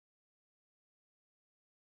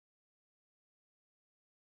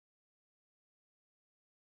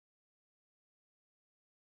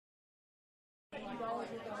It's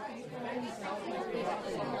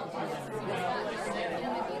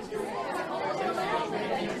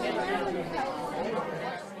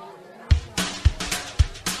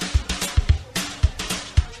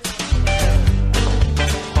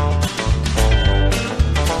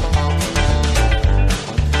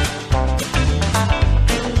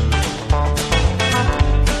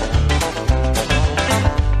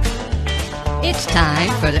time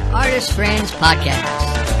for the Artist Friends Podcast.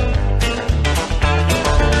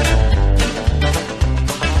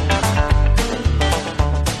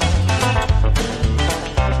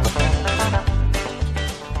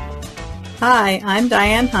 Hi, I'm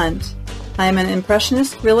Diane Hunt. I am an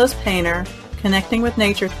impressionist realist painter connecting with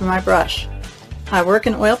nature through my brush. I work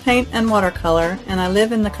in oil paint and watercolor, and I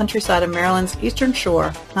live in the countryside of Maryland's Eastern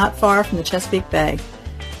Shore, not far from the Chesapeake Bay.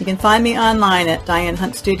 You can find me online at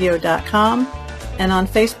DianeHuntStudio.com and on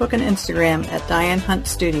Facebook and Instagram at Diane Hunt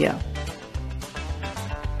Studio.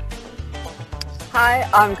 Hi,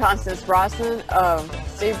 I'm Constance Brosnan of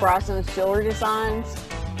Steve Brosnan's Jewelry Designs.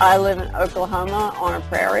 I live in Oklahoma on a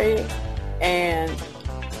prairie, and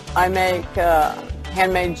I make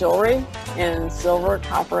handmade jewelry in silver,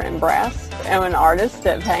 copper, and brass. I'm an artist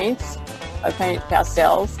that paints. I paint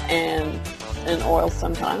pastels and in oils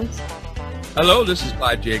sometimes. Hello, this is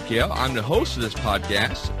Clyde J. Kell. I'm the host of this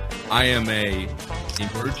podcast. I am a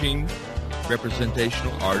emerging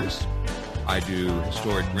representational artist. I do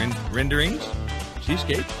historic renderings,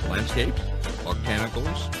 seascapes, landscapes,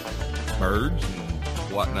 volcanicals, birds, and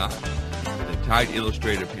whatnot, with a tight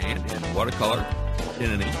illustrative hand in watercolor,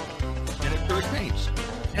 pen and ink, and acrylic paints.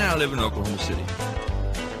 And I live in Oklahoma City.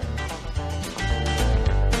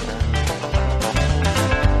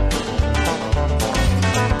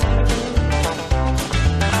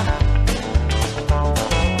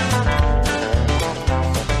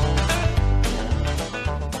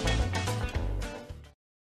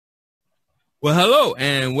 Well, hello,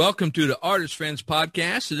 and welcome to the Artist Friends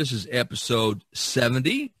Podcast. So this is episode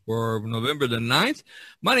 70 for November the 9th.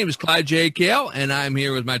 My name is Clyde J. Kell, and I'm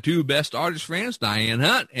here with my two best artist friends, Diane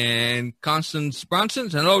Hunt and Constance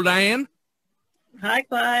Bronson. Hello, Diane. Hi,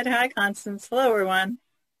 Clyde. Hi, Constance. Hello, everyone.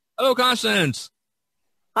 Hello, Constance.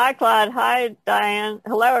 Hi, Clyde. Hi, Diane.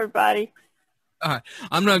 Hello, everybody. All right.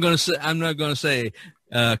 I'm not going to say,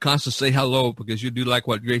 Constance, say hello, because you do like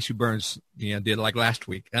what Gracie Burns did like last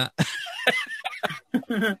week. Huh?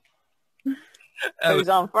 Who's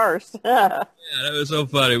on first? Yeah, that was so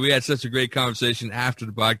funny. We had such a great conversation after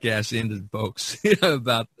the podcast ended, folks,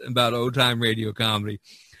 about old time radio comedy.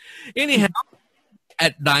 Anyhow,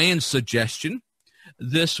 at Diane's suggestion,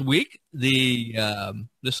 this week the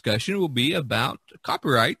discussion will be about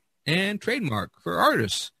copyright and trademark for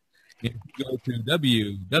artists. If you go to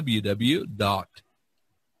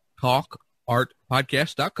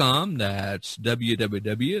www.talkartpodcast.com, that's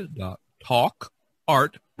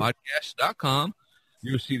www.talkartpodcast.com.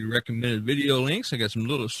 You'll see the recommended video links. I got some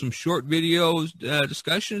short videos,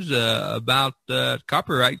 discussions about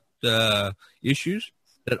copyright issues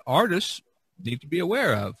that artists need to be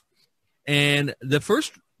aware of. And the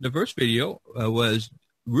first video was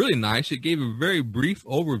really nice. It gave a very brief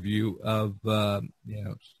overview of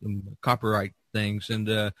some copyright things.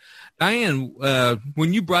 And Diane,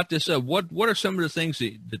 when you brought this up, what are some of the things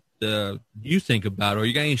that you think about, or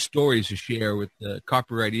you got any stories to share with the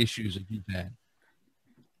copyright issues that you've had?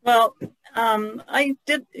 Well, I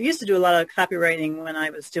used to do a lot of copywriting when I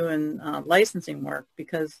was doing licensing work,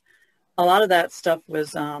 because a lot of that stuff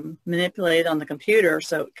was manipulated on the computer.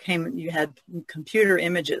 So you had computer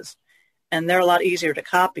images, and they're a lot easier to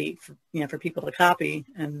copy for people to copy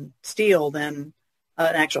and steal than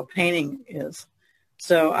an actual painting is.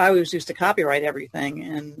 So I always used to copyright everything,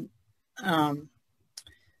 and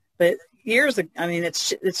but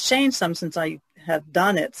it's changed some since I have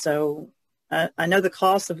done it. So I know the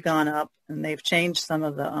costs have gone up, and they've changed some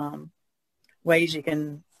of the ways you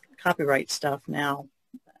can copyright stuff now.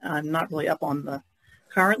 I'm not really up on the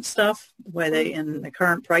current stuff, the way they in the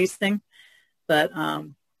current pricing, but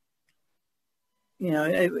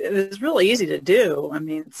it was really easy to do. I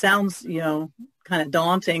mean, it sounds kind of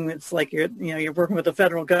daunting. It's like you're working with the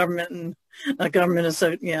federal government and a government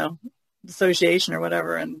association or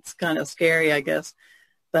whatever, and it's kind of scary, I guess.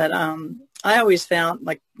 But I always found,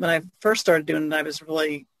 like, when I first started doing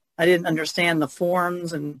it, I didn't understand the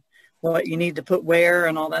forms and what you need to put where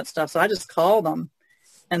and all that stuff. So I just called them,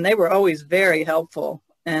 and they were always very helpful.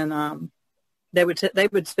 And they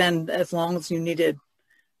would spend as long as you needed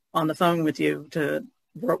on the phone with you to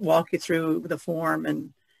walk you through the form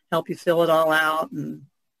and help you fill it all out. And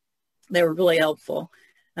they were really helpful.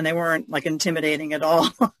 and they weren't like intimidating at all.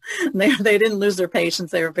 They didn't lose their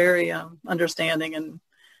patience. They were very understanding, and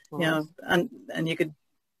and you could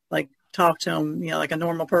like talk to them, like a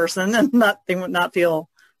normal person, and they would not feel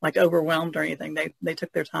like overwhelmed or anything. They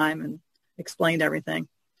took their time and explained everything.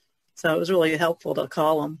 So it was really helpful to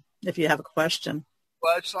call them if you have a question.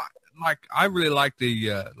 Well, it's like I really like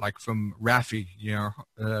the like from Rafi,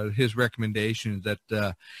 his recommendation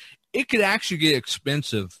that it could actually get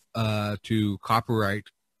expensive to copyright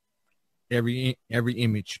every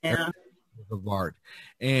image, every work of art.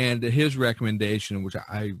 And his recommendation, which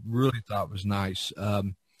I really thought was nice,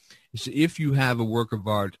 is if you have a work of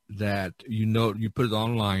art that you put it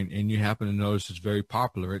online and you happen to notice it's very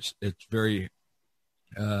popular, it's very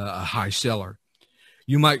a high seller,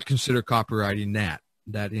 you might consider copyrighting that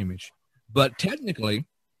image. But technically,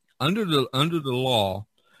 under the law,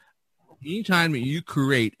 anytime that you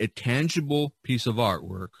create a tangible piece of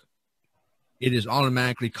artwork, it is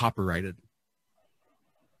automatically copyrighted.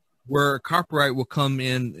 Where copyright will come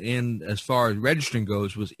in as far as registering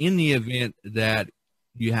goes was in the event that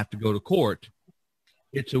you have to go to court.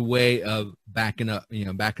 It's a way of backing up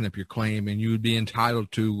your claim, and you would be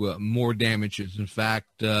entitled to more damages. In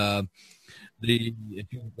fact, if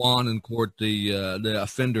you won in court, the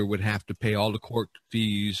offender would have to pay all the court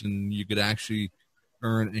fees, and you could actually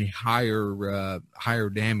earn a higher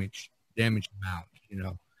damage amount.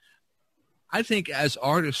 I think as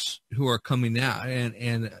artists who are coming out,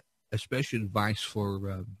 and especially advice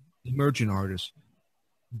for emerging artists,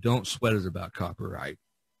 don't sweat it about copyright.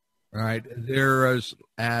 All right, there is,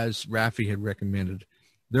 as Rafi had recommended,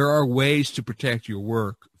 there are ways to protect your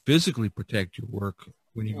work, physically protect your work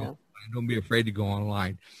when you go. Don't be afraid to go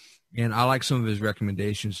online. And I like some of his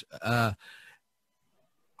recommendations. I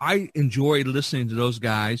enjoy listening to those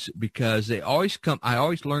guys because they always I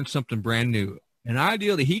always learn something brand new. An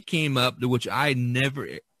idea that he came up to, which I never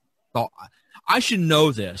thought I should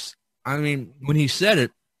know this. I mean, when he said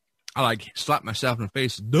it, I like slapped myself in the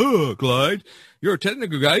face. Duh, Clyde, you're a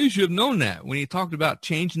technical guy. You should have known that. When he talked about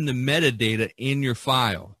changing the metadata in your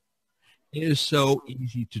file, it is so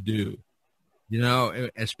easy to do,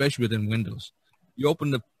 especially within Windows. You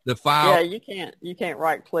open the file. Yeah, you can't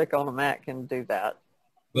right click on a Mac and do that.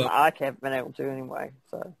 Well, I haven't been able to anyway.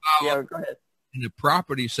 So go ahead. In the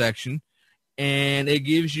property section, and it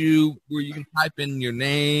gives you where you can type in your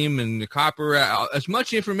name and the copyright, as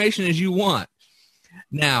much information as you want.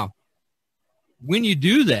 Now, when you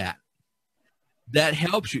do that, that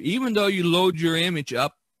helps you. Even though you load your image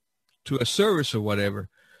up to a service or whatever,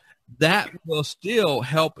 that will still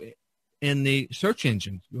help in the search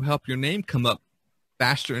engines. Will help your name come up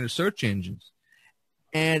faster in the search engines.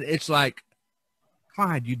 And it's like,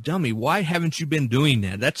 Clyde, you dummy, why haven't you been doing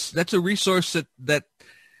that? That's a resource that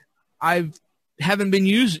I haven't been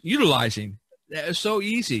utilizing. It's so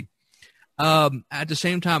easy. At the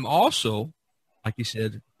same time, also, like you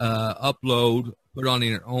said, upload, put on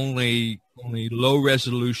the only low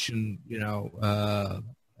resolution,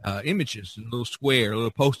 images, little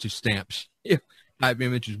little postage stamps type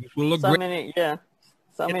images, which will look great. Many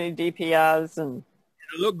DPIs, and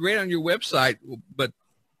it'll look great on your website. But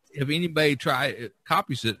if anybody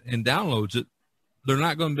copies it and downloads it, they're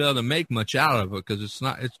not going to be able to make much out of it because it's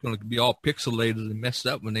going to be all pixelated and messed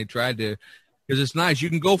up when they try to. Because it's nice, you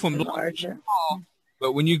can go from large to small.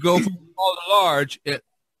 But when you go from small to large, it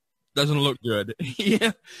doesn't look good.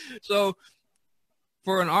 Yeah. So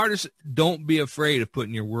for an artist, don't be afraid of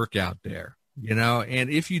putting your work out there, And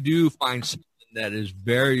if you do find something that is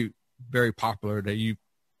very, very popular that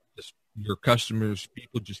your customers,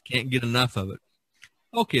 people just can't get enough of it,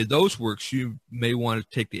 okay, those works, you may want to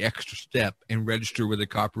take the extra step and register with the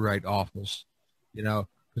Copyright Office, because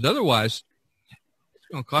otherwise,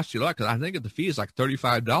 going to cost you a lot, because I think the fee is like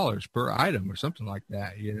 $35 per item or something like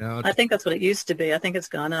that. I think that's what it used to be. I think it's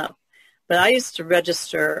gone up, but I used to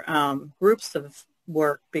register groups of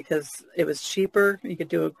work because it was cheaper. You could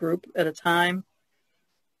do a group at a time,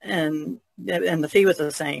 and the fee was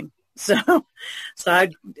the same. So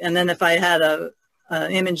and then if I had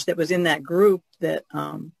an image that was in that group that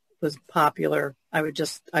was popular, I would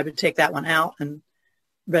take that one out and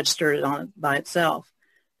register it on it by itself.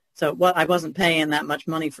 So I wasn't paying that much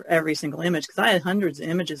money for every single image because I had hundreds of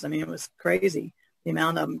images. I mean, it was crazy, the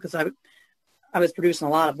amount of them, because I was producing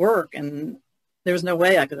a lot of work, and there was no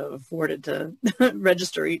way I could have afforded to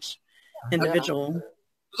register each individual.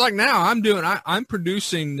 It's like now I'm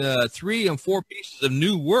producing 3 and 4 pieces of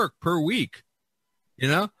new work per week,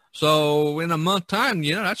 So in a month time,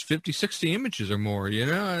 that's 50, 60 images or more,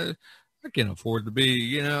 I can't afford to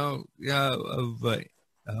be, of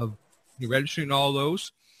registering all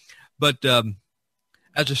those. But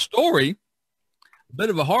as a story, A bit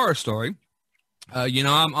of a horror story.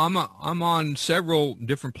 I'm on several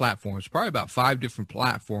different platforms, probably about 5 different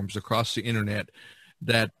platforms across the internet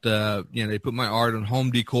that, they put my art on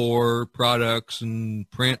home decor products and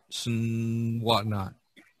prints and whatnot.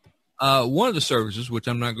 One of the services, which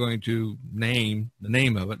I'm not going to name the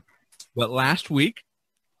name of it, but last week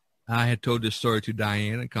I had told this story to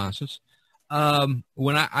Diane and Constance.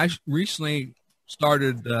 When I recently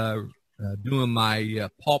started doing my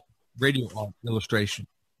pulp radio art illustration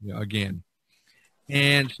again.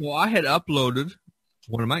 And so I had uploaded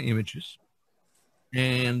one of my images,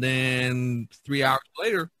 and then 3 hours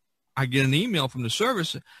later, I get an email from the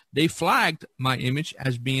service. They flagged my image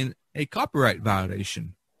as being a copyright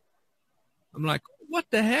violation. I'm like, what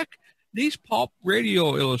the heck? These pulp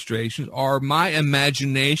radio illustrations are my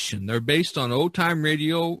imagination. They're based on old-time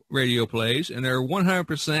radio plays, and they're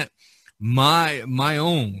 100% my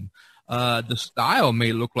own. The style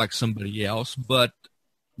may look like somebody else, but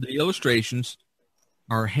the illustrations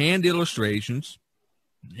are hand illustrations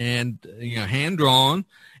and hand drawn,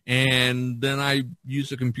 and then I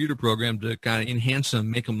use a computer program to kind of enhance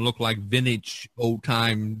them, make them look like vintage old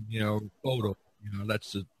time photo.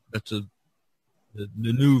 That's the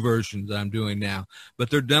new versions that I'm doing now. But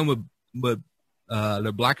they're done with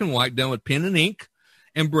they're black and white, done with pen and ink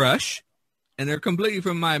and brush, and they're completely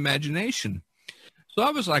from my imagination. So I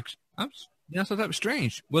was like, I thought that was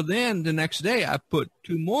strange. Well, then the next day I put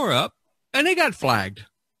 2 more up, and they got flagged.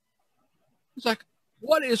 It's like,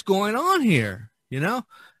 what is going on here?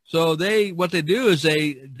 So what they do is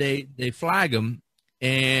they flag them,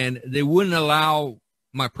 and they wouldn't allow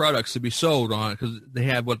my products to be sold on it because they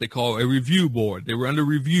have what they call a review board. They were under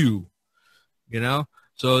review,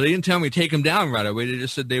 So they didn't tell me to take them down right away. They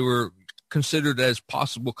just said they were considered as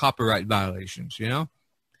possible copyright violations, So,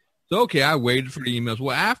 okay, I waited for the emails.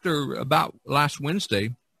 Well, after about last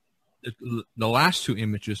Wednesday, the last 2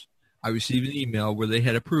 images, I received an email where they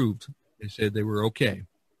had approved. They said they were okay.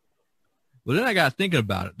 Well, then I got thinking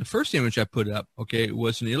about it. The first image I put up,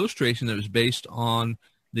 was an illustration that was based on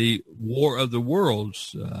the War of the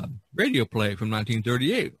Worlds radio play from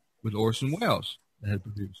 1938 with Orson Welles that had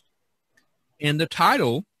produced. And the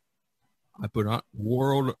title I put on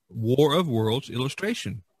War of Worlds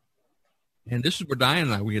illustration. And this is where Diane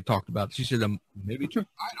and we had talked about. She said, maybe it's your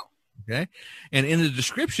title. Okay. And in the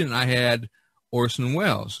description, I had Orson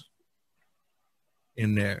Welles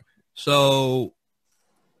in there. So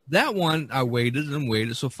that one, I waited and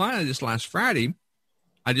waited. So finally, this last Friday,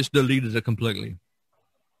 I just deleted it completely.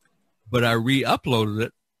 But I re-uploaded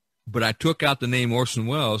it, but I took out the name Orson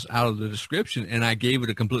Welles out of the description, and I gave it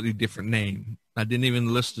a completely different name. I didn't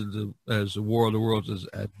even list it as the War of the Worlds as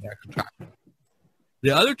the actual title.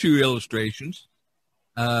 The other 2 illustrations,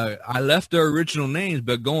 I left their original names,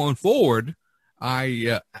 but going forward,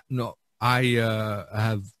 I've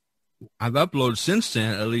uploaded since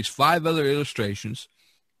then at least 5 other illustrations,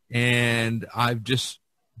 and I've just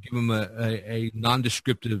given them a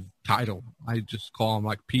non-descriptive title. I just call them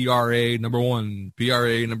like PRA number 1,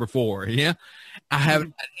 PRA number 4. Yeah, I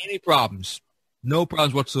haven't had any problems, no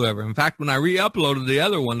problems whatsoever. In fact, when I re-uploaded the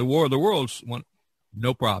other one, the War of the Worlds one,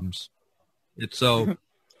 no problems. It's so.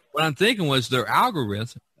 What I'm thinking was their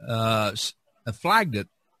algorithm flagged it,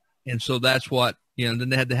 and so that's what then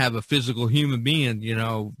they had to have a physical human being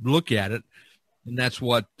look at it, and that's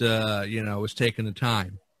what was taking the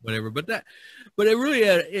time, whatever. But it really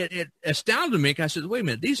it astounded me. I said, wait a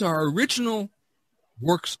minute, these are original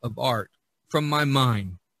works of art from my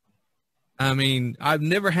mind. I mean, I've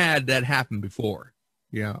never had that happen before.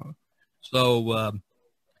 So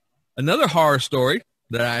another horror story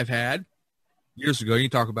that I've had years ago, you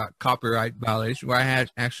talk about copyright violation, where I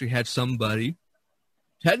actually had somebody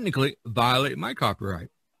technically violate my copyright.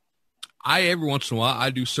 Every once in a while,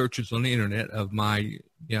 I do searches on the internet of my,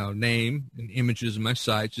 name and images of my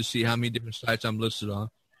sites to see how many different sites I'm listed on.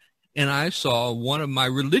 And I saw one of my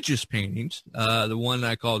religious paintings, the one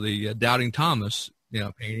I call the Doubting Thomas,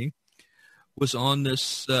 painting, was on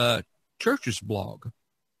this church's blog.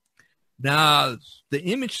 Now, the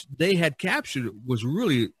image they had captured was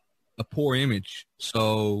really a poor image.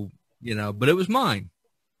 So, but it was mine.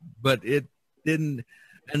 But it didn't,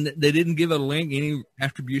 and they didn't give a link, any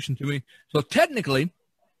attribution to me. So technically,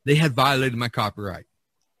 they had violated my copyright.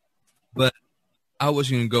 But I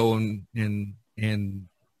wasn't going to go and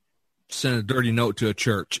send a dirty note to a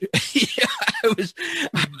church. I was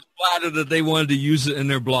flattered that they wanted to use it in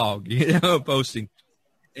their blog, posting.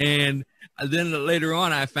 And then later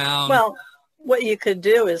on, I found. Well, what you could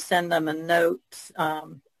do is send them a note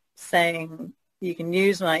saying you can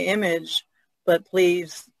use my image, but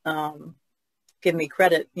please give me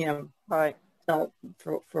credit, Right.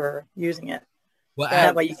 for using it. Well,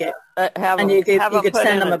 That way you get, have and them, you have could them put send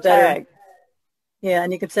in them a a better, tag. yeah,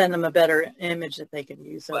 and you could send them a better image that they can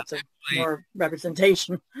use, so it's a more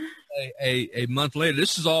representation. a month later,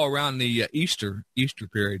 this is all around the Easter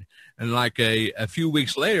period, and like a few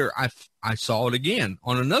weeks later, I saw it again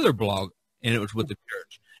on another blog, and it was with the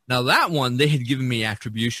church. Now that one, they had given me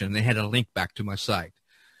attribution. They had a link back to my site.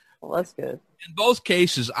 Well, that's good. In both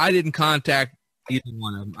cases, I didn't contact either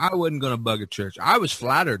one of them. I wasn't going to bug a church. I was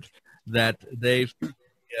flattered that they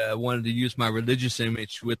wanted to use my religious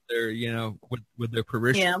image with their, with their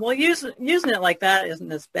parishioners. Yeah, well, using it like that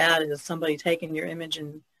isn't as bad as somebody taking your image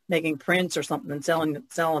and making prints or something and selling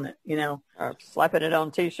it, Or slapping it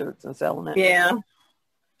on T-shirts and selling it. Yeah,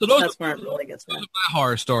 So that's where it really gets bad. those are my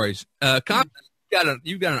horror stories.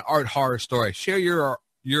 You've got an art horror story. Share your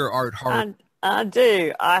art horror. I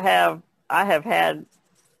do. I have had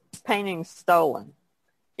paintings stolen.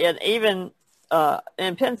 And even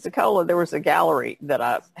in Pensacola, there was a gallery that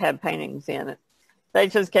I had paintings in it. They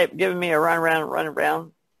just kept giving me a run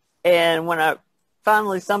around. And when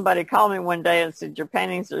somebody called me one day and said, your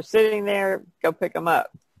paintings are sitting there, go pick them up.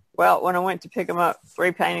 Well, when I went to pick them up,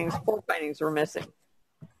 4 paintings were missing.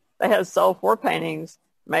 They had sold 4 paintings,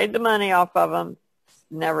 made the money off of them,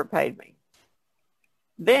 never paid me.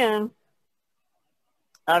 Then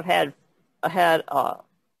I had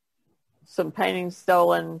some paintings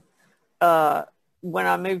stolen when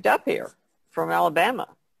I moved up here from Alabama.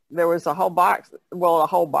 There was a whole box. Well, a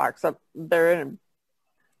whole box. They're in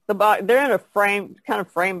a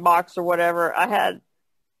frame box or whatever. I had,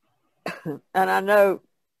 and I know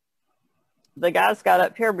the guys got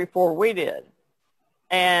up here before we did,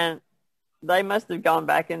 and they must have gone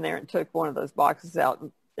back in there and took one of those boxes out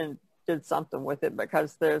and did something with it,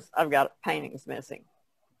 because I've got paintings missing.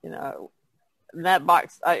 In that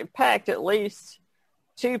box, I packed at least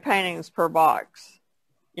 2 paintings per box,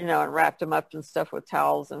 and wrapped them up and stuff with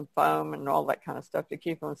towels and foam and all that kind of stuff to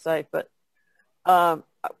keep them safe. But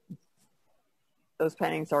those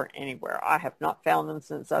paintings aren't anywhere. I have not found them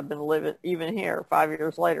since I've been living, even here 5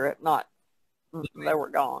 years later. If not, they were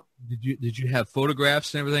gone. Did you have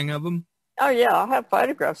photographs and everything of them? Oh yeah, I have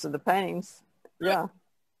photographs of the paintings. Yeah.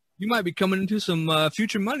 You might be coming into some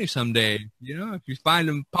future money someday. If you find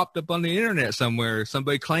them popped up on the internet somewhere,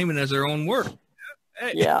 somebody claiming as their own work.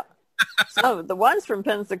 Hey. Yeah. So the ones from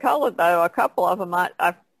Pensacola, though, a couple of them,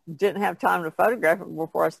 I didn't have time to photograph them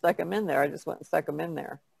before I stuck them in there. I just went and stuck them in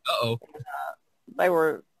there. Uh-oh. And,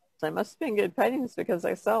 they must have been good paintings because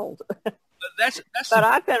they sold. But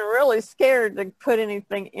I've been really scared to put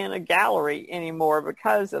anything in a gallery anymore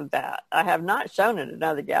because of that. I have not shown it in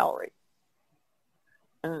another gallery.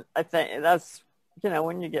 And I think that's,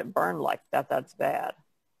 when you get burned like that, that's bad.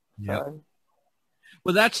 Yeah. So,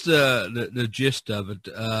 well, that's the gist of it.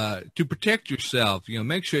 To protect yourself,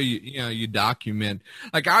 make sure you document.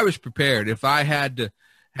 Like, I was prepared if I had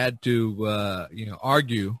to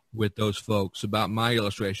argue with those folks about my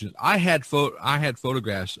illustrations. I had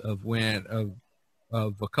photographs of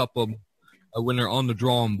a couple when they're on the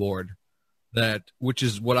drawing board, which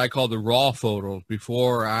is what I call the raw photos.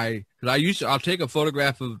 I'll take a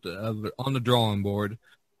photograph of on the drawing board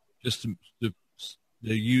just to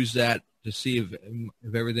use that to see if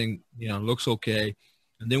everything looks okay,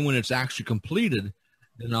 and then when it's actually completed,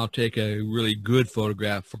 then I'll take a really good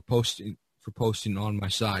photograph for posting on my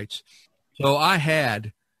sites. So I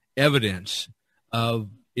had evidence of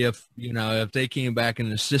if they came back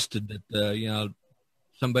and insisted that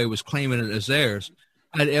somebody was claiming it as theirs.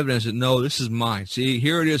 I had evidence that no, this is mine. See,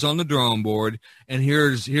 here it is on the drawing board, and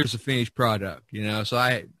here's the finished product. So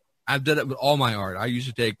I've done it with all my art. I used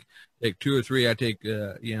to take 2 or 3. I take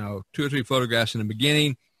 2 or 3 photographs in the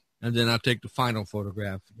beginning, and then I'll take the final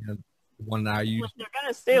photograph. The one that I use. If they're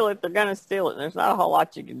going to steal it, they're going to steal it. There's not a whole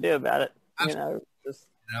lot you can do about it. It's just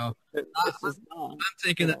gone. I'm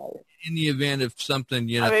thinking that in the event of something,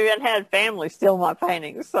 I've even had family steal my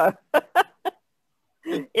paintings, so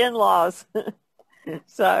in-laws.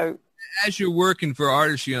 So as you're working for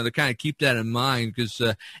artists, to kind of keep that in mind, because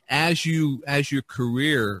as your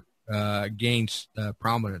career gains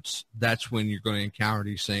prominence, that's when you're going to encounter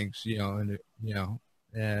these things.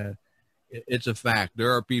 It's a fact.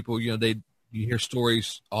 There are people, you hear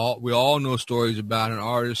stories. We all know stories about an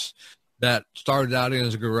artist that started out in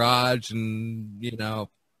his garage, and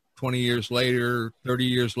 20 years later, 30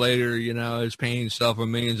 years later, is paying himself for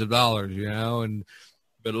millions of dollars.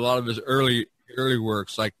 But a lot of his early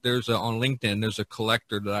works, like on LinkedIn, there's a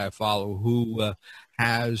collector that I follow who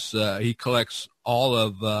he collects all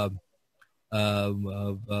of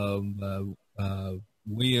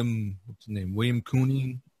William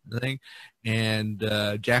Cooney, I think, and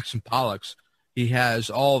Jackson Pollock's he has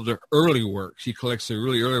all of their early works. He collects their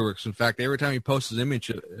really early works. In fact, every time he posts an image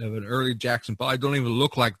of an early Jackson Pollock, it don't even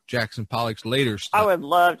look like Jackson Pollock's later stuff. I would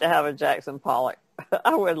love to have a Jackson Pollock.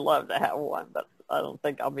 I would love to have one, but I don't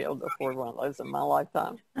think I'll be able to afford one of those in my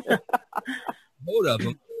lifetime. Both of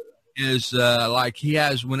them is like he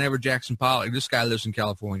has whenever Jackson Pollock, this guy lives in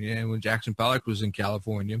California, and when Jackson Pollock was in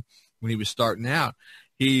California, when he was starting out,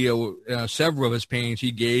 he several of his paintings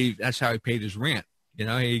he gave, that's how he paid his rent.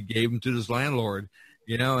 He gave them to his landlord,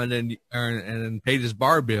 and then paid his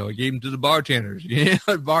bar bill. He gave them to the bartenders,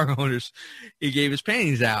 bar owners. He gave his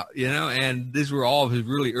paintings out, and these were all of his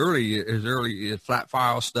early flat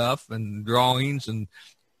file stuff and drawings. And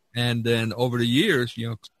then over the years,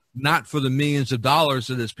 not for the millions of dollars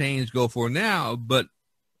that his paintings go for now, but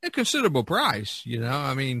a considerable price,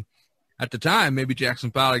 I mean, at the time, maybe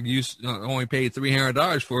Jackson Pollock only paid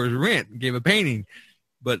 $300 for his rent, gave a painting.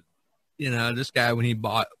 But, this guy, when he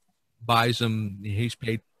buys them, he's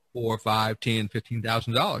paid $4, $5, $10,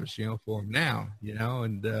 $15,000, for them now,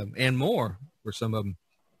 and more for some of them.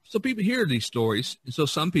 So people hear these stories. And so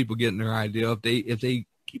some people get in their idea if they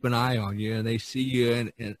keep an eye on you and they see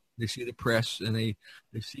you and they see the press and they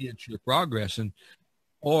see it's your progress,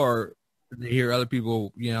 or they hear other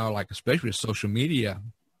people, like especially with social media,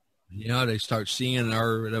 they start seeing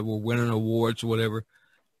that we're winning awards or whatever.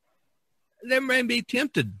 They may be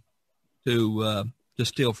tempted to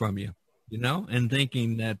steal from you, and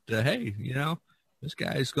thinking that, hey, this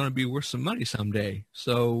guy is going to be worth some money someday.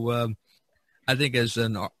 So I think as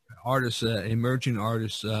an artist, emerging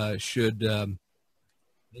artists should,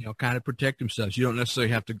 kind of protect themselves. You don't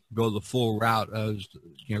necessarily have to go the full route of,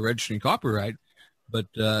 registering copyright, but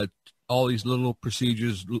all these little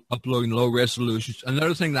procedures, uploading low resolutions.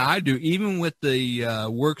 Another thing that I do, even with the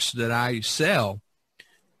works that I sell,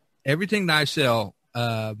 everything that I sell,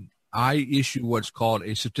 I issue what's called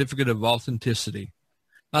a certificate of authenticity.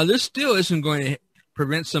 Now, this still isn't going to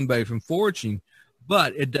prevent somebody from forging,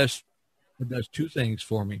 but it does two things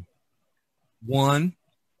for me. One,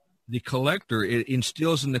 the collector, it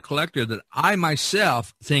instills in the collector that I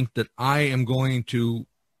myself think that I am going to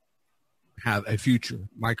have a future.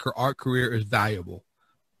 My art career is valuable.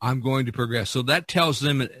 I'm going to progress. So that tells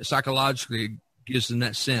them psychologically, gives them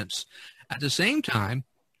that sense. At the same time,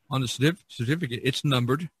 on the certificate, it's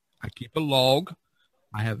numbered. I keep a log.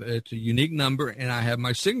 It's a unique number, and I have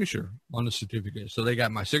my signature on the certificate. So they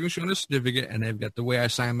got my signature on the certificate, and they've got the way I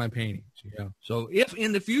sign my paintings. So if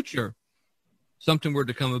in the future something were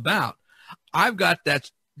to come about, I've got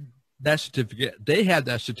that certificate. They have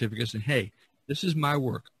that certificate saying, hey, this is my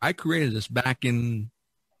work. I created this back in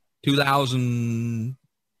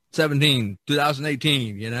 2017,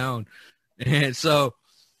 2018, And so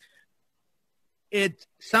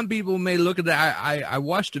some people may look at that. I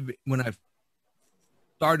watched it when I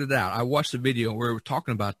started out. I watched the video where we were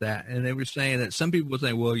talking about that, and they were saying that some people would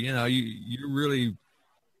think, well, you're really,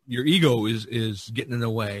 your ego is getting in the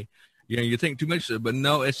way. You think too much of it, but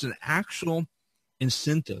no, it's an actual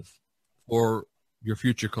incentive for your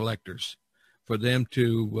future collectors, for them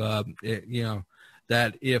to,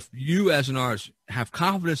 that if you as an artist have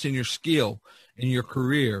confidence in your skill, in your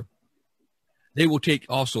career, they will take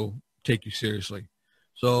you seriously.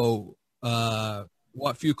 So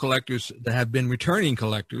what few collectors that have been returning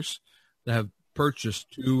collectors that have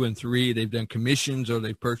purchased 2 and 3, they've done commissions or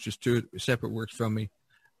they purchased 2 separate works from me.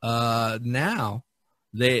 Now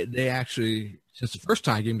they actually, since the first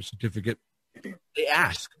time I gave them a certificate, they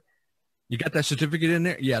ask, you got that certificate in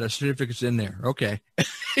there? Yeah, the certificate's in there. Okay.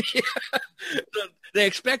 They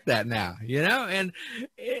expect that now, and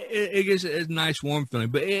it gives a nice warm feeling,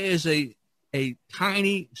 but it is a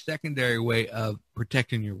tiny secondary way of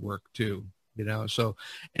protecting your work too, so,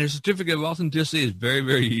 and a certificate of authenticity is very,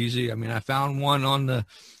 very easy. I mean, I found one on the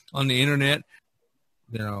internet.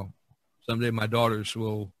 Someday my daughters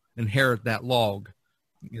will inherit that log.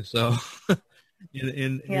 So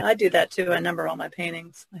yeah, I do that too. I number all my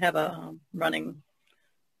paintings. I have a running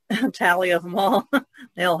tally of them all.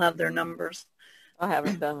 They all have their numbers. I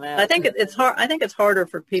haven't done that. I think it's hard. I think it's harder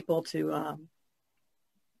for people to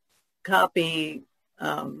copy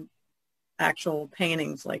actual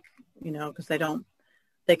paintings, like, because they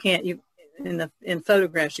can't. In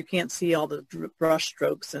photographs you can't see all the brush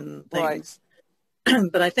strokes and things.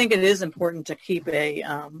 Right. But I think it is important to keep a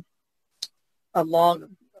log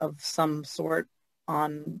of some sort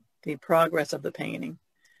on the progress of the painting,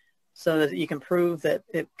 so that you can prove that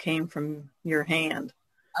it came from your hand.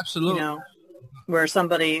 Absolutely. Where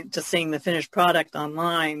somebody just seeing the finished product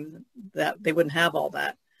online, that they wouldn't have all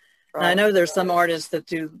that. Right. I know there's some artists that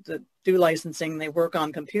do licensing. They work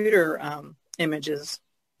on computer images,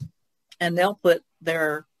 and they'll put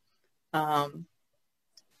their um,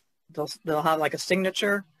 they'll have like a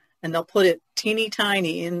signature, and they'll put it teeny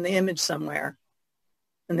tiny in the image somewhere.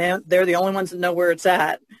 And they're the only ones that know where it's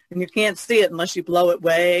at. And you can't see it unless you blow it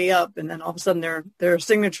way up. And then all of a sudden there are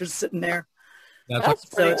signatures sitting there. That's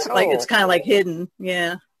So it's cool. like, it's kind of like hidden.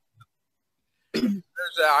 Yeah. There's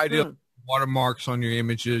the idea of watermarks on your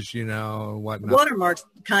images, whatnot. Watermarks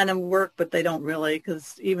kind of work, but they don't really,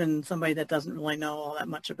 because even somebody that doesn't really know all that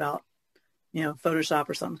much about, Photoshop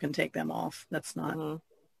or something can take them off. That's not a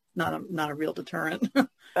real deterrent. But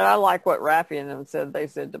I like what Raffy and them said. They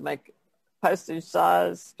said to make postage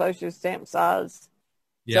stamp size,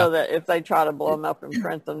 so that if they try to blow them up and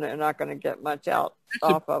print them, they're not going to get much off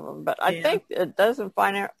of them. But I think it doesn't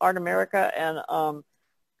Fine Art America and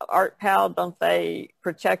Art Pal, don't they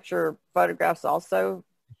protect your photographs also?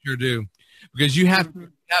 Sure do, because you have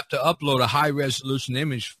to upload a high resolution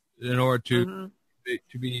image in order to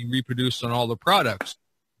be reproduced on all the products.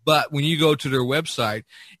 But when you go to their website,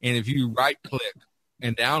 and if you right click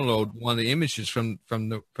and download one of the images from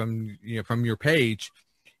your page,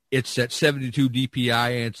 it's at 72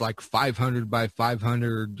 DPI, and it's like 500 by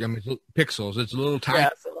 500 pixels. It's a little tiny. Yeah,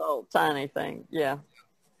 it's a little tiny thing. Yeah.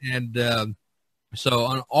 And so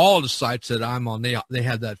on all the sites that I'm on, they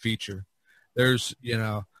have that feature. There's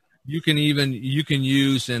you can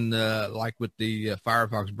use in like with the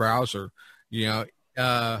Firefox browser,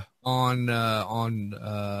 on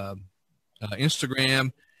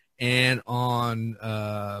Instagram and on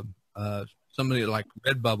somebody like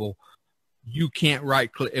Redbubble, you can't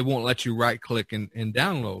right click. It won't let you right click and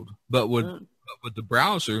download. But with the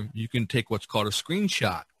browser, you can take what's called a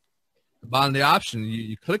screenshot. The bottom of the option,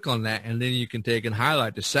 you click on that, and then you can take and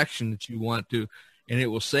highlight the section that you want to, and it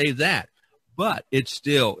will save that. But it's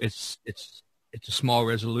still it's a small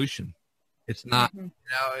resolution. It's not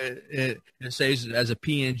it saves it as a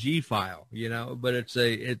PNG file, but it's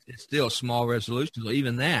still a small resolution. So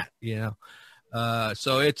even that,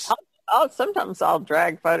 so it's. Sometimes I'll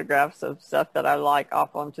drag photographs of stuff that I like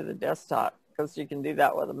off onto the desktop, because you can do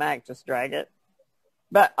that with a Mac. Just drag it.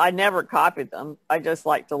 But I never copied them. I just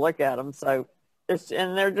like to look at them. So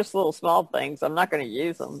and they're just little small things. I'm not going to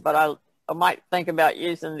use them, but I might think about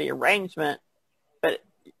using the arrangement, but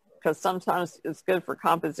because sometimes it's good for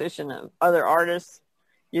composition of other artists.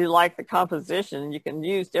 You like the composition, you can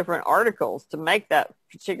use different articles to make that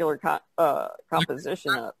particular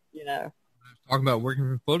composition up, Talking about working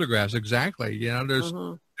from photographs, exactly. There's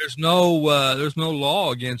no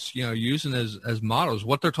law against using as models.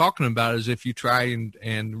 What they're talking about is if you try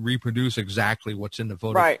and reproduce exactly what's in the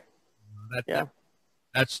photo. Right.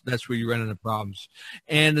 That's where you run into problems.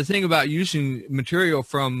 And the thing about using material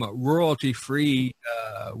from royalty-free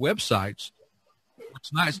websites,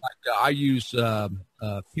 it's nice. Like I use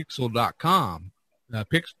pixel.com.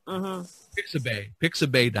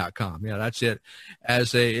 Pixabay.com. Yeah, that's it.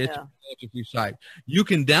 It's a royalty-free site. You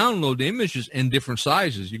can download the images in different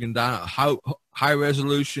sizes. You can download high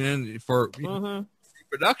resolution for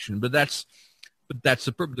reproduction, but that's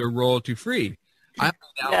the purpose. They're royalty-free. I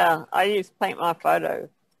use Paint My Photo.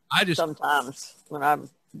 Sometimes when I'm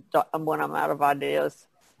out of ideas,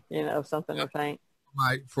 something to paint.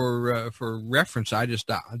 For reference, I just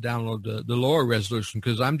download the lower resolution,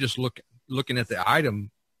 because I'm just looking at the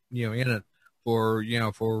item, in it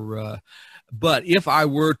but if I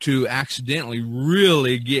were to accidentally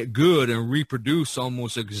really get good and reproduce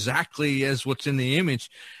almost exactly as what's in the image,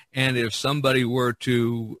 and if somebody were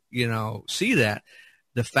to, see that,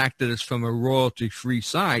 the fact that it's from a royalty-free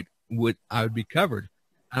site, I would be covered.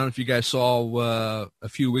 I don't know if you guys saw a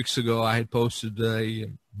few weeks ago, I had posted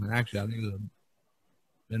actually, I think it was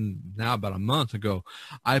been now about a month ago,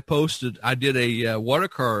 I did a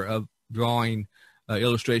watercolor of drawing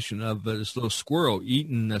illustration of this little squirrel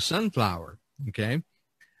eating a sunflower. Okay.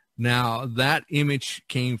 Now that image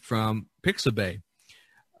came from Pixabay.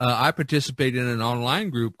 I participated in an online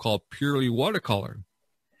group called Purely Watercolor,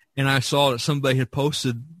 and I saw that somebody had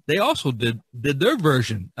posted, they also did their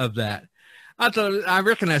version of that. I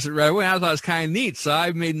recognized it right away. I thought it was kind of neat. So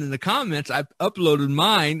I made in the comments, I uploaded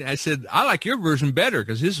mine. I said, I like your version better,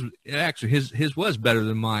 because his was better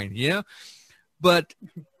than mine. Yeah. But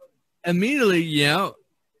immediately,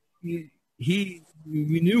 we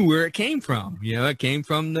knew where it came from. It came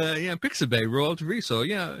from the Pixabay royalty free. So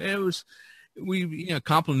it was, we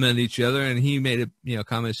complimented each other, and he made a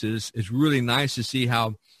comment that it's really nice to see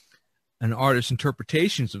how an artist's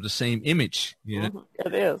interpretations of the same image. It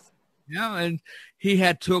is. And he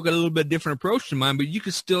took a little bit different approach to mine, but you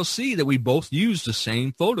could still see that we both used the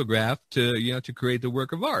same photograph to create the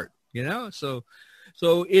work of art. So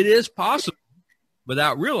it is possible,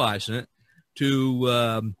 without realizing it,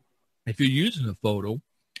 to if you're using a photo,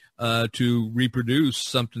 to reproduce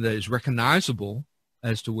something that is recognizable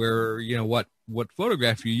as to where, what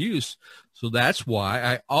photograph you use. So that's why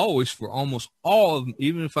I always, for almost all of them,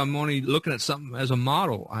 even if I'm only looking at something as a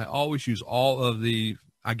model, I always use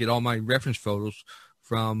I get all my reference photos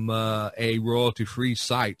from a royalty-free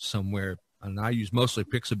site somewhere. And I use mostly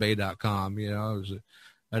pixabay.com,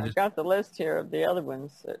 I've got the list here of the other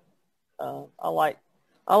ones that I like.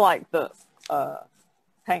 I like the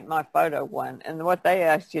paint my photo one. And what they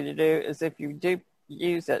ask you to do is, if you do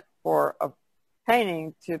use it for a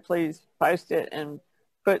painting, to please post it and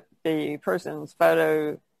put the person's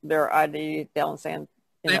photo, their ID down, saying,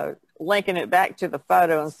 linking it back to the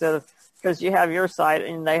photo, instead of, because you have your site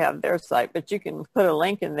and they have their site, but you can put a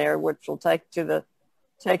link in there which will take it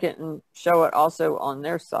and show it also on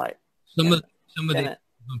their site. Some of the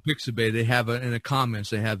on Pixabay, they have in the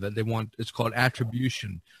comments, they have that it's called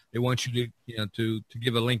attribution. They want you to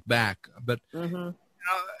give a link back, but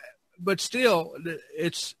but still,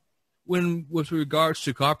 it's with regards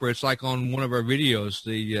to copyright, it's like on one of our videos,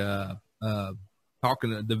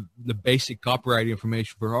 talking the basic copyright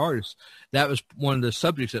information for artists. That was one of the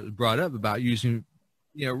subjects that was brought up about using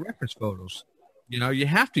reference photos. You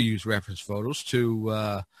have to use reference photos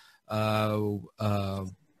to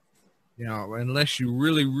unless you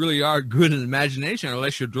really, really are good in imagination, or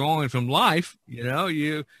unless you're drawing from life,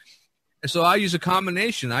 so I use a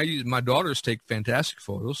combination. My daughters take fantastic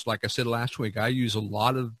photos. Like I said last week, I use a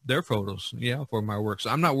lot of their photos, for my work.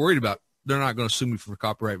 So I'm not worried about, they're not going to sue me for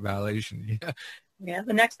copyright violation. Yeah.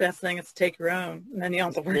 The next best thing is to take your own, and then you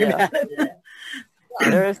don't have to worry about it. Yeah,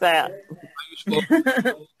 there is that.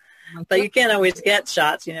 But you can't always get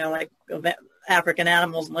shots, like African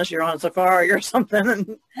animals, unless you're on a safari or something.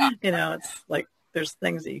 And, it's like there's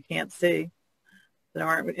things that you can't see that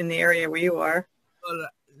aren't in the area where you are.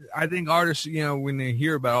 But I think artists, when they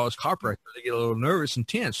hear about all this copyright, they get a little nervous and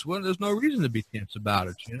tense. Well, there's no reason to be tense about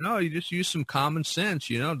it. You just use some common sense.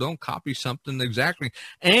 Don't copy something exactly.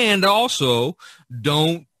 And also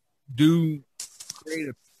don't create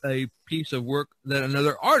a piece of work that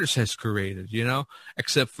another artist has created,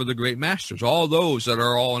 except for the great masters. All those that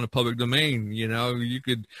are all in the public domain, you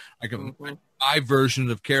could, like my version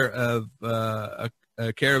of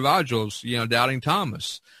Caravaggio's, Doubting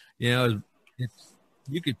Thomas,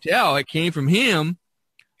 you could tell it came from him,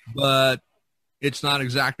 but it's not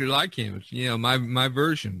exactly like him. It's, my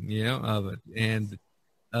version, of it. And,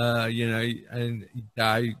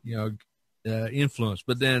 influence,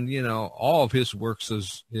 but then all of his works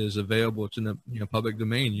is available. It's in the public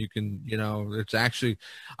domain. You can it's actually,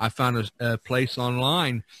 I found a place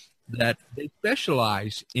online that they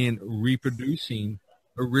specialize in reproducing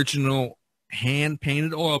original hand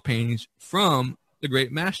painted oil paintings from the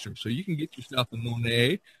great masters. So you can get yourself a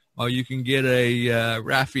Monet, or you can get a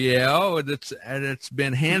Raphael that's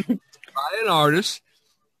been hand painted by an artist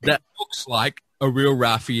that looks like a real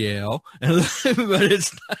Raphael, but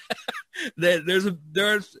it's not.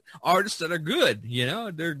 There's artists that are good,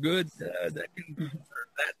 they're good, that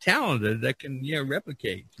talented, that can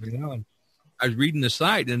replicate. And I was reading the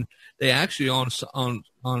site, and they actually on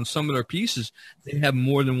some of their pieces, they have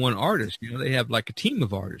more than one artist. They have like a team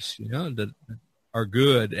of artists, that are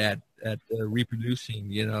good at reproducing,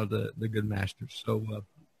 the good masters. So,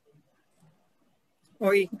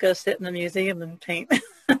 or you can go sit in a museum and paint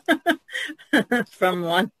from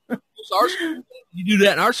one. You do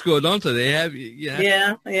that in art school, don't they? They have,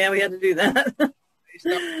 Yeah, we had to do that.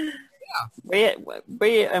 Yeah.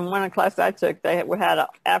 We in one of the classes I took, we had an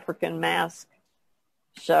African mask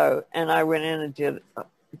show, and I went in and did.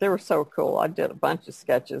 They were so cool. I did a bunch of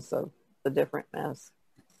sketches of the different masks.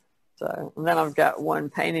 So, and then I've got one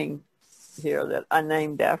painting here that I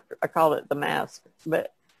named after. I call it the mask,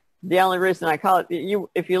 but the only reason I call it,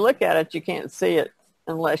 if you look at it, you can't see it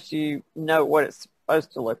unless you know what it's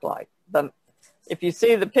supposed to look like. If you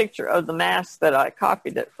see the picture of the mask that I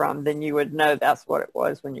copied it from, then you would know that's what it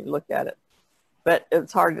was when you look at it. But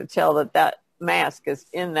it's hard to tell that mask is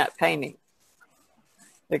in that painting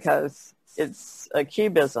because it's a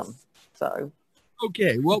cubism. So,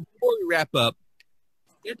 okay. Well, before we wrap up,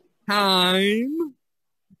 it's time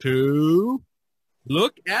to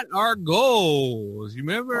look at our goals. You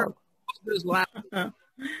remember this last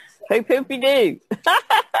poopy do.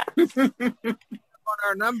 On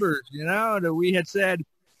our numbers, that we had said,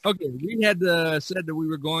 said that we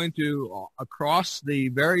were going to, across the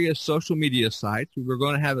various social media sites, we were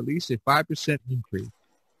going to have at least a 5% increase.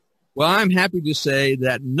 Well, I'm happy to say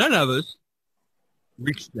that none of us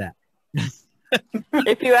reached that.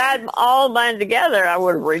 If you add all mine together, I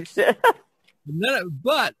would have reached it.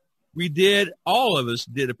 But all of us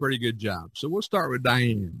did a pretty good job. So we'll start with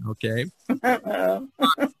Diane, okay?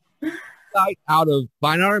 site out of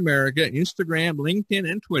Fine Art America, Instagram, LinkedIn,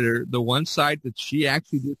 and Twitter, the one site that she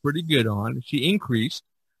actually did pretty good on, she increased,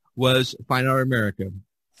 was Fine Art America.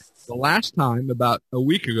 The last time, about a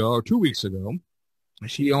week ago or 2 weeks ago,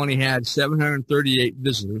 she only had 738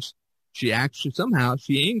 visitors. She actually somehow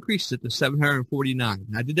she increased it to 749.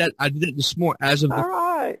 I did that this morning as of. All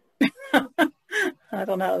right. I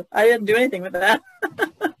don't know. I didn't do anything with that,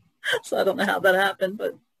 so I don't know how that happened.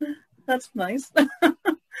 But that's nice.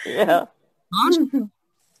 Yeah.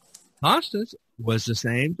 Constance was the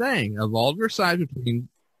same thing. Of all of her sites between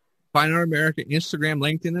Fine Art America, Instagram,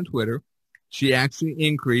 LinkedIn, and Twitter, she actually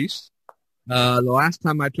increased. The last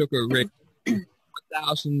time I took her rate,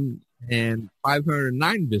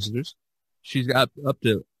 1,509 visitors. She's got up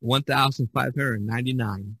to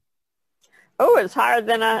 1,599. Oh, it's higher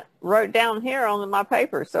than I wrote down here on my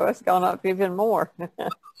paper, so it's gone up even more. Oh,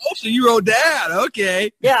 so you wrote that.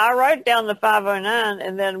 Okay. Yeah, I wrote down the 509,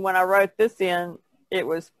 and then when I wrote this in, it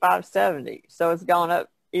was 570. So it's gone up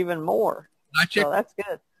even more. So that's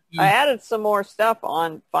good. I added some more stuff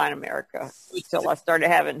on Fine America until I started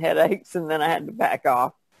having headaches, and then I had to back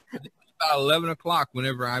off. About 11 o'clock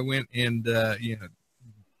whenever I went and, went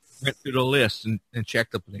through the list and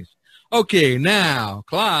checked up things. Okay, now,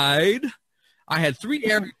 Clyde, I had 3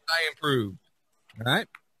 areas I improved. All right.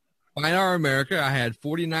 Fine Art America, I had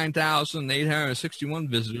 49,861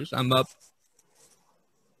 visitors. I'm up.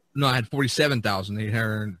 No, I had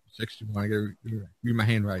 47,861. I got to read my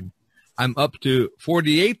handwriting. I'm up to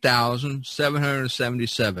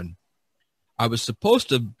 48,777. I was supposed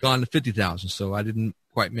to have gone to 50,000, so I didn't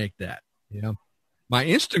quite make that. My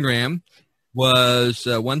Instagram was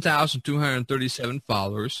 1,237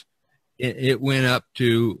 followers. It went up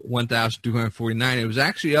to 1,249. It was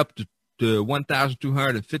actually up to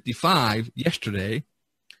 1,255 yesterday,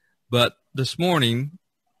 but this morning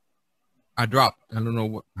I dropped. I don't know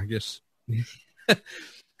what. I guess I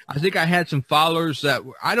think I had some followers that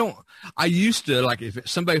I used to, like, if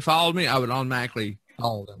somebody followed me, I would automatically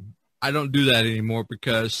follow them. I don't do that anymore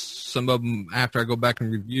because some of them, after I go back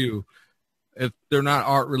and review, if they're not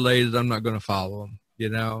art related, I'm not going to follow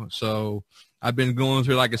them, So I've been going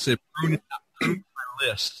through, like I said, pruning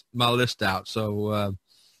my list out. So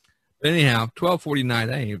anyhow, 1,249,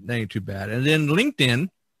 that ain't too bad. And then LinkedIn,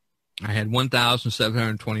 I had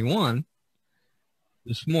 1,721.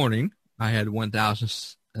 This morning, I had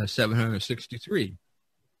 1,763.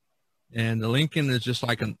 And the LinkedIn is just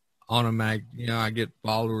like an automatic, I get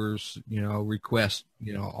followers, requests,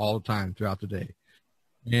 all the time throughout the day.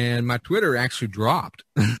 And my Twitter actually dropped.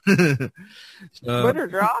 Twitter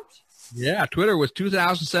dropped? Yeah, Twitter was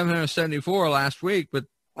 2,774 last week, but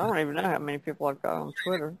I don't even know how many people I've got on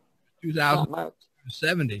Twitter.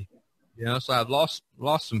 2,070. So I've lost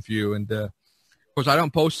some few. And of course, I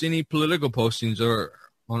don't post any political postings or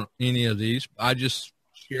on any of these. I just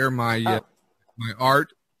share my my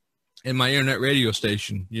art and my internet radio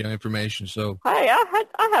station, information. So hey,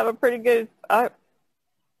 I have a pretty good.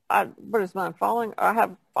 What is mine following? I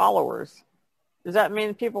have followers. Does that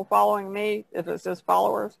mean people following me if it says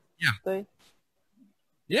followers? Yeah. See?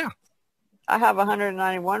 Yeah. I have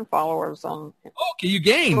 191 followers on okay, you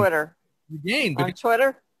gained. Twitter. You gained. On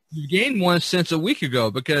Twitter? You gained one since a week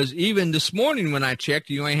ago because even this morning when I checked,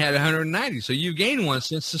 you only had 190. So you gained one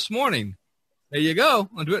since this morning. There you go.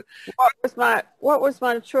 What was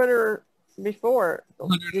my Twitter before?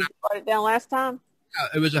 Did you write it down last time?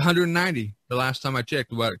 It was 190 the last time I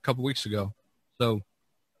checked, about a couple weeks ago. So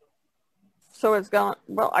it's gone.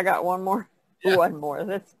 Well, I got one more. Yeah. One more.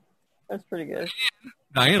 That's pretty good.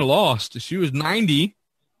 Diana lost. She was 90.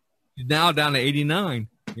 She's now down to 89.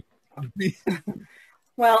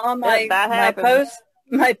 Well, on my post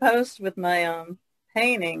with my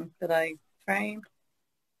painting that I framed,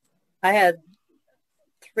 I had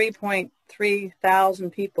 3.3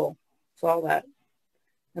 thousand people saw that.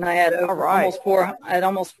 And I had almost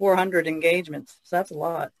 400 engagements. So that's a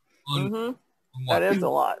lot. Mm-hmm. That is a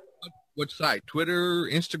lot. What site? Twitter,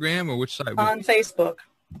 Instagram, or which site? On Facebook.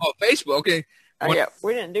 Oh, Facebook. Okay. Yeah,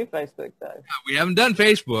 we didn't do Facebook though. We haven't done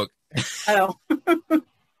Facebook. Oh. And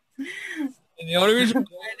the only reason I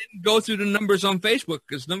didn't go through the numbers on Facebook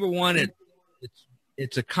because number one,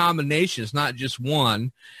 it's a combination. It's not just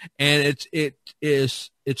one, and it's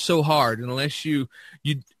so hard unless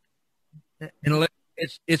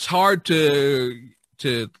it's hard to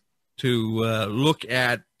look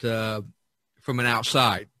at from an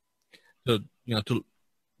outside. So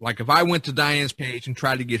like if I went to Diane's page and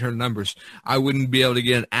tried to get her numbers, I wouldn't be able to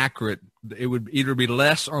get an accurate. It would either be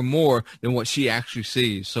less or more than what she actually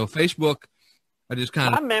sees. So Facebook, I just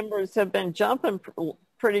kind of. My members have been jumping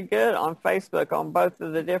pretty good on Facebook on both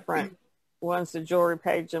of the different one's the jewelry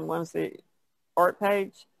page and one's the art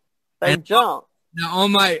page, they jump. Now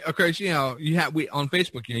on my, of course, on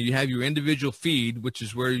Facebook, you have your individual feed, which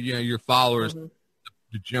is where your followers, the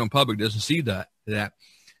general public doesn't see that.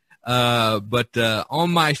 But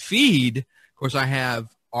on my feed, of course, I have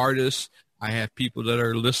artists. I have people that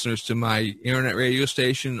are listeners to my internet radio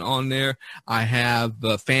station on there. I have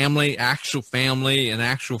actual family, and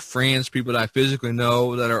actual friends, people that I physically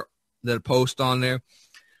know that post on there.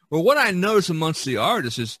 Well, what I notice amongst the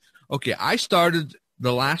artists is, okay, I started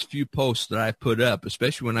the last few posts that I put up,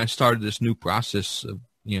 especially when I started this new process of,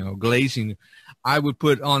 glazing, I would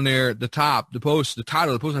put on there the title of the post,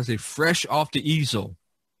 I say, fresh off the easel.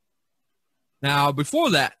 Now, before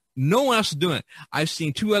that, no one else is doing it. I've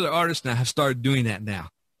seen 2 other artists now have started doing that now.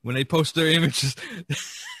 When they post their images,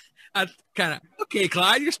 I kind of, okay,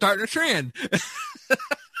 Clyde, you're starting a trend.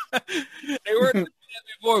 They weren't doing that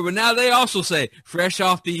before, but now they also say, fresh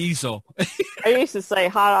off the easel. I used to say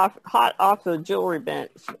hot off the jewelry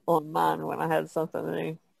bench on mine when I had something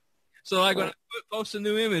new. So like when I post a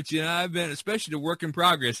new image, I've been, especially the work in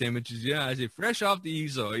progress images, I say fresh off the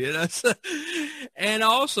easel, And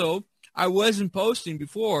also, I wasn't posting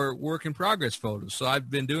before work in progress photos, so I've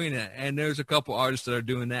been doing that. And there's a couple artists that are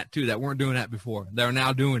doing that too, that weren't doing that before. They're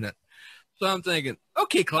now doing it. So I'm thinking,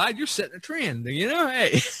 okay, Clyde, you're setting a trend,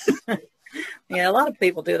 hey. Yeah, a lot of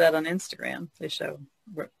people do that on Instagram. They show,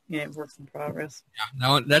 works in progress. Yeah,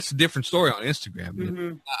 now that's a different story on Instagram. Mm-hmm.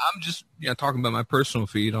 I'm just, talking about my personal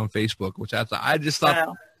feed on Facebook, which I just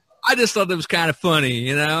thought that was kind of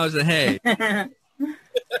funny, I was like, hey.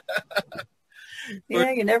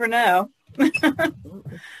 Yeah, you never know.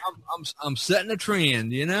 I'm setting a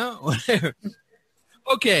trend,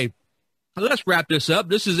 Okay, let's wrap this up.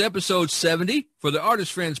 This is episode 70 for the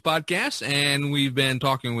Artist Friends podcast, and we've been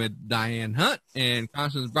talking with Diane Hunt and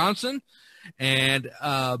Constance Bronson. And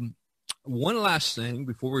one last thing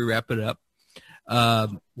before we wrap it up,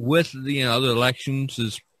 with the elections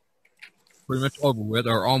is pretty much over with,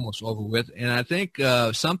 or almost over with. And I think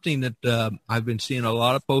something that I've been seeing a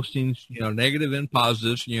lot of postings, negative and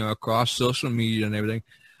positives, across social media and everything.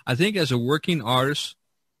 I think as a working artist,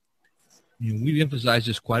 we've emphasized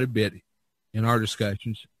this quite a bit in our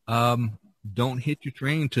discussions. Don't hit your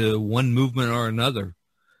train to one movement or another.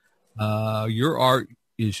 Your art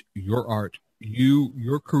is your art.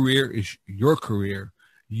 Your career is your career.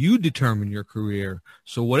 You determine your career.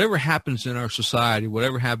 So whatever happens in our society,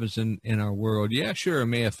 whatever happens in our world, yeah, sure, it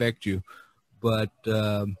may affect you, but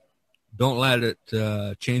don't let it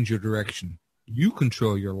change your direction. You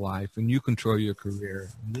control your life, and you control your career.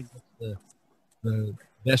 I think that's the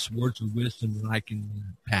best words of wisdom that I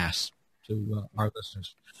can pass to our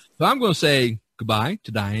listeners. So I'm going to say goodbye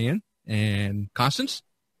to Diane and Constance.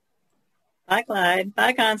 Bye, Clyde.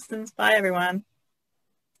 Bye, Constance. Bye, everyone.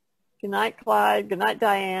 Good night, Clyde. Good night,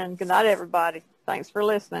 Diane. Good night, everybody. Thanks for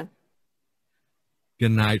listening.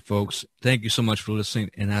 Good night, folks. Thank you so much for listening.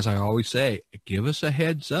 And as I always say, give us a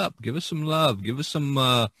heads up. Give us some love. Give us some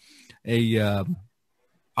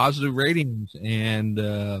positive ratings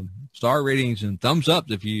and star ratings and thumbs up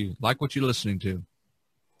if you like what you're listening to.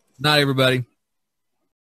 Good night, everybody.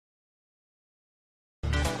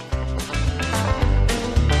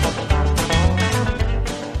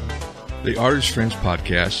 The Artist Friends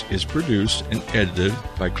podcast is produced and edited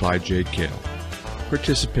by Clyde J. Kell.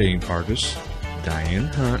 Participating artists, Diane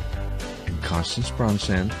Hunt and Constance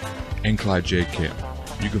Bronson and Clyde J. Kell.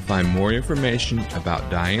 You can find more information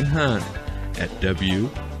about Diane Hunt at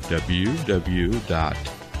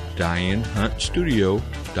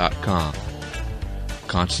www.dianehuntstudio.com.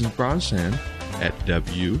 Constance Bronson at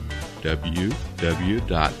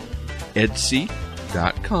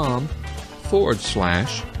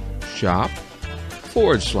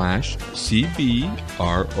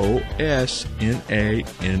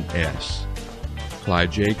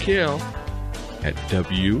Clyde J. Kell at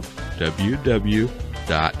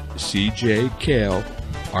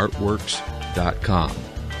www.cjkellartworks.com.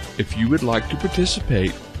 If you would like to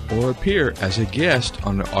participate or appear as a guest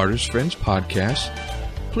on the Artist Friends podcast,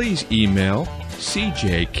 please email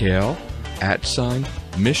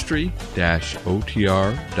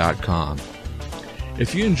cjkel@mystery-otr.com.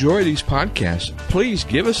 If you enjoy these podcasts, please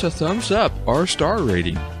give us a thumbs up or a star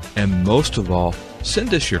rating. And most of all,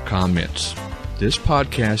 send us your comments. This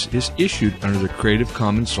podcast is issued under the Creative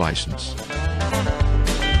Commons license.